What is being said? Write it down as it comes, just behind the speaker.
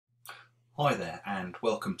Hi there and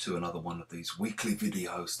welcome to another one of these weekly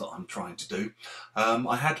videos that I'm trying to do.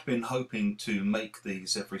 I had been hoping to make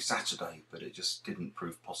these every Saturday, but it just didn't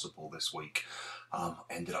prove possible this week. I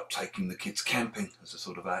ended up taking the kids camping as a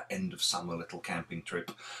sort of our end of summer little camping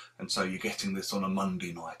trip, and so you're getting this on a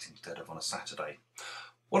Monday night instead of on a Saturday.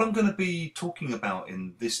 What I'm going to be talking about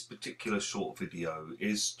in this particular short video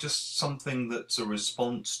is just something that's a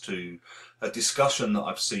response to a discussion that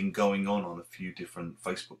I've seen going on a few different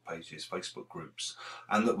Facebook pages, Facebook groups,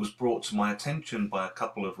 and that was brought to my attention by a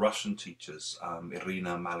couple of Russian teachers,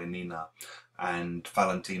 Irina Malinina and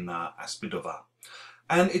Valentina Aspidova.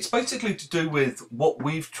 And it's basically to do with what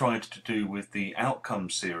we've tried to do with the Outcome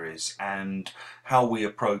series and how we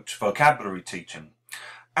approach vocabulary teaching.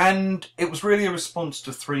 And it was really a response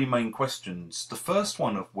to three main questions, the first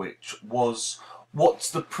one of which was, what's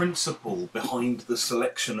the principle behind the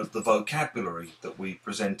selection of the vocabulary that we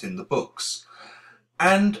present in the books?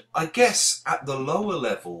 And I guess at the lower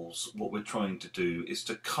levels, what we're trying to do is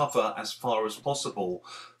to cover as far as possible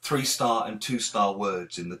 3-star and 2-star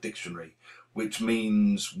words in the dictionary, which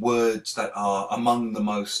means words that are among the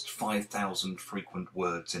most 5,000 frequent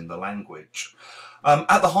words in the language.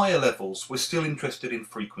 At the higher levels, we're still interested in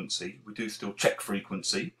frequency. We do still check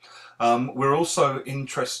frequency. We're also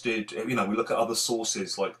interested, we look at other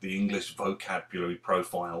sources like the English Vocabulary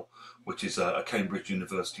Profile, which is a Cambridge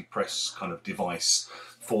University Press kind of device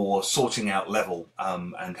for sorting out level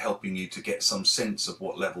and helping you to get some sense of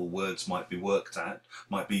what level words might be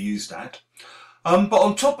used at. But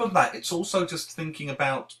on top of that, it's also just thinking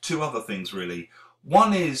about two other things really.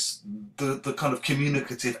 One is the kind of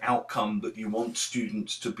communicative outcome that you want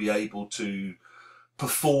students to be able to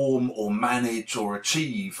perform or manage or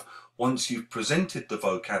achieve once you've presented the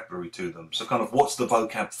vocabulary to them. So kind of what's the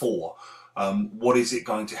vocab for? What is it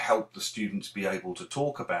going to help the students be able to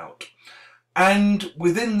talk about? And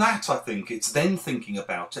within that, I think it's then thinking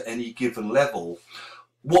about at any given level,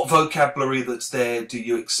 what vocabulary that's there do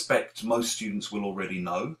you expect most students will already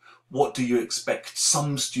know? What do you expect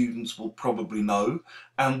some students will probably know?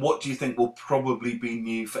 And what do you think will probably be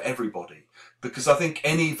new for everybody? Because I think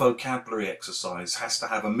any vocabulary exercise has to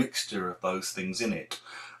have a mixture of those things in it.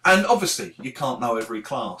 And obviously you can't know every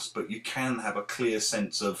class, but you can have a clear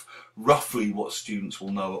sense of roughly what students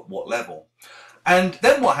will know at what level. And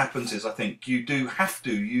then what happens is, I think, you do have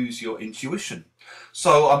to use your intuition.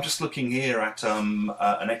 So I'm just looking here at an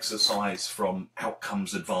exercise from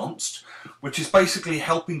Outcomes Advanced, which is basically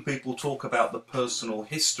helping people talk about the personal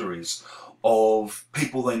histories of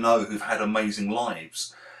people they know who've had amazing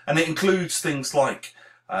lives. And it includes things like,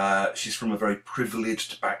 she's from a very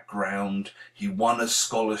privileged background, he won a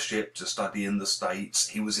scholarship to study in the States,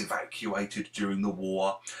 he was evacuated during the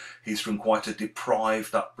war, he's from quite a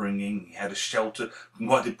deprived upbringing, he had quite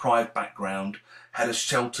a deprived background, had a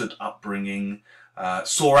sheltered upbringing,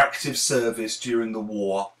 saw active service during the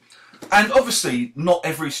war. And obviously not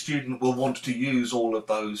every student will want to use all of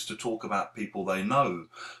those to talk about people they know,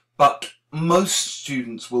 but most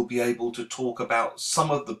students will be able to talk about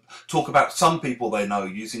some people they know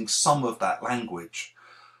using some of that language.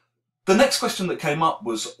 The next question that came up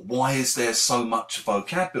was, why is there so much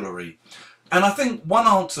vocabulary? And I think one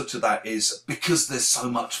answer to that is because there's so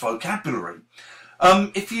much vocabulary.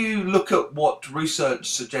 If you look at what research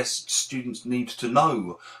suggests students need to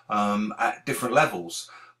know at different levels,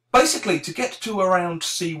 basically to get to around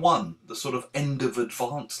C1, the sort of end of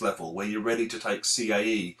advanced level where you're ready to take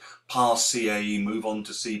CAE, pass CAE, move on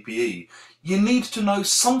to CPE, you need to know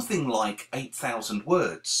something like 8,000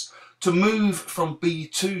 words. To move from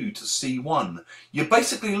B2 to C1, you're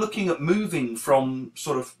basically looking at moving from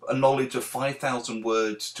sort of a knowledge of 5,000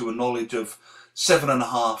 words to a knowledge of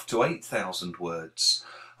 7,500 to 8,000 words.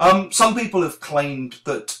 Some people have claimed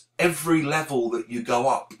that every level that you go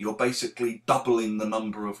up, you're basically doubling the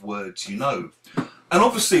number of words you know. And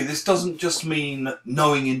obviously this doesn't just mean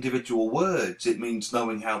knowing individual words, it means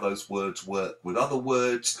knowing how those words work with other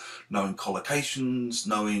words, knowing collocations,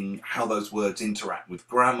 knowing how those words interact with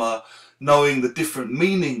grammar, knowing the different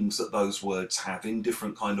meanings that those words have in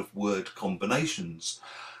different kind of word combinations.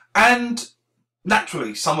 And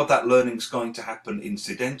naturally, some of that learning is going to happen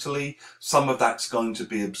incidentally, some of that's going to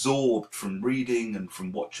be absorbed from reading and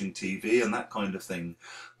from watching TV and that kind of thing.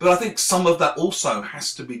 But I think some of that also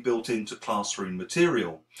has to be built into classroom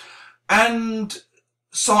material. And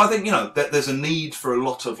so I think, that there's a need for a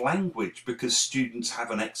lot of language because students have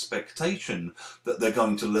an expectation that they're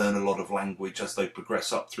going to learn a lot of language as they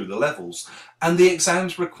progress up through the levels. And the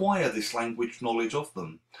exams require this language knowledge of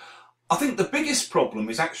them. I think the biggest problem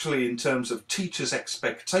is actually in terms of teachers'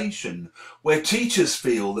 expectation, where teachers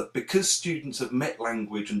feel that because students have met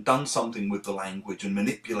language and done something with the language and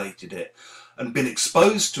manipulated it and been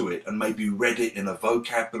exposed to it and maybe read it in a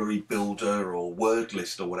vocabulary builder or word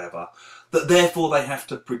list or whatever, that therefore they have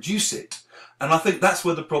to produce it. And I think that's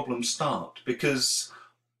where the problems start, because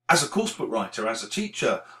as a course book writer, as a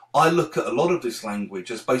teacher, I look at a lot of this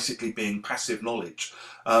language as basically being passive knowledge.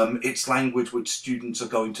 It's language which students are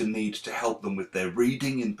going to need to help them with their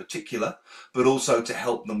reading in particular, but also to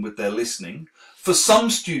help them with their listening. For some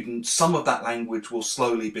students, some of that language will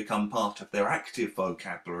slowly become part of their active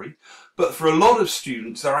vocabulary, but for a lot of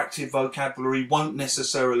students, their active vocabulary won't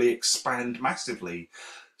necessarily expand massively.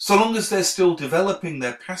 So long as they're still developing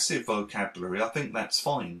their passive vocabulary, I think that's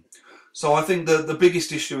fine. So I think the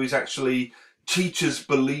biggest issue is actually teachers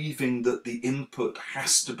believing that the input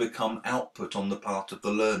has to become output on the part of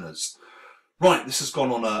the learners. Right, this has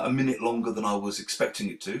gone on a minute longer than I was expecting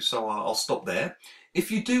it to, so I'll stop there.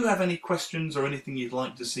 If you do have any questions or anything you'd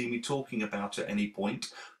like to see me talking about at any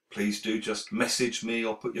point, please do just message me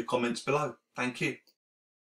or put your comments below. Thank you.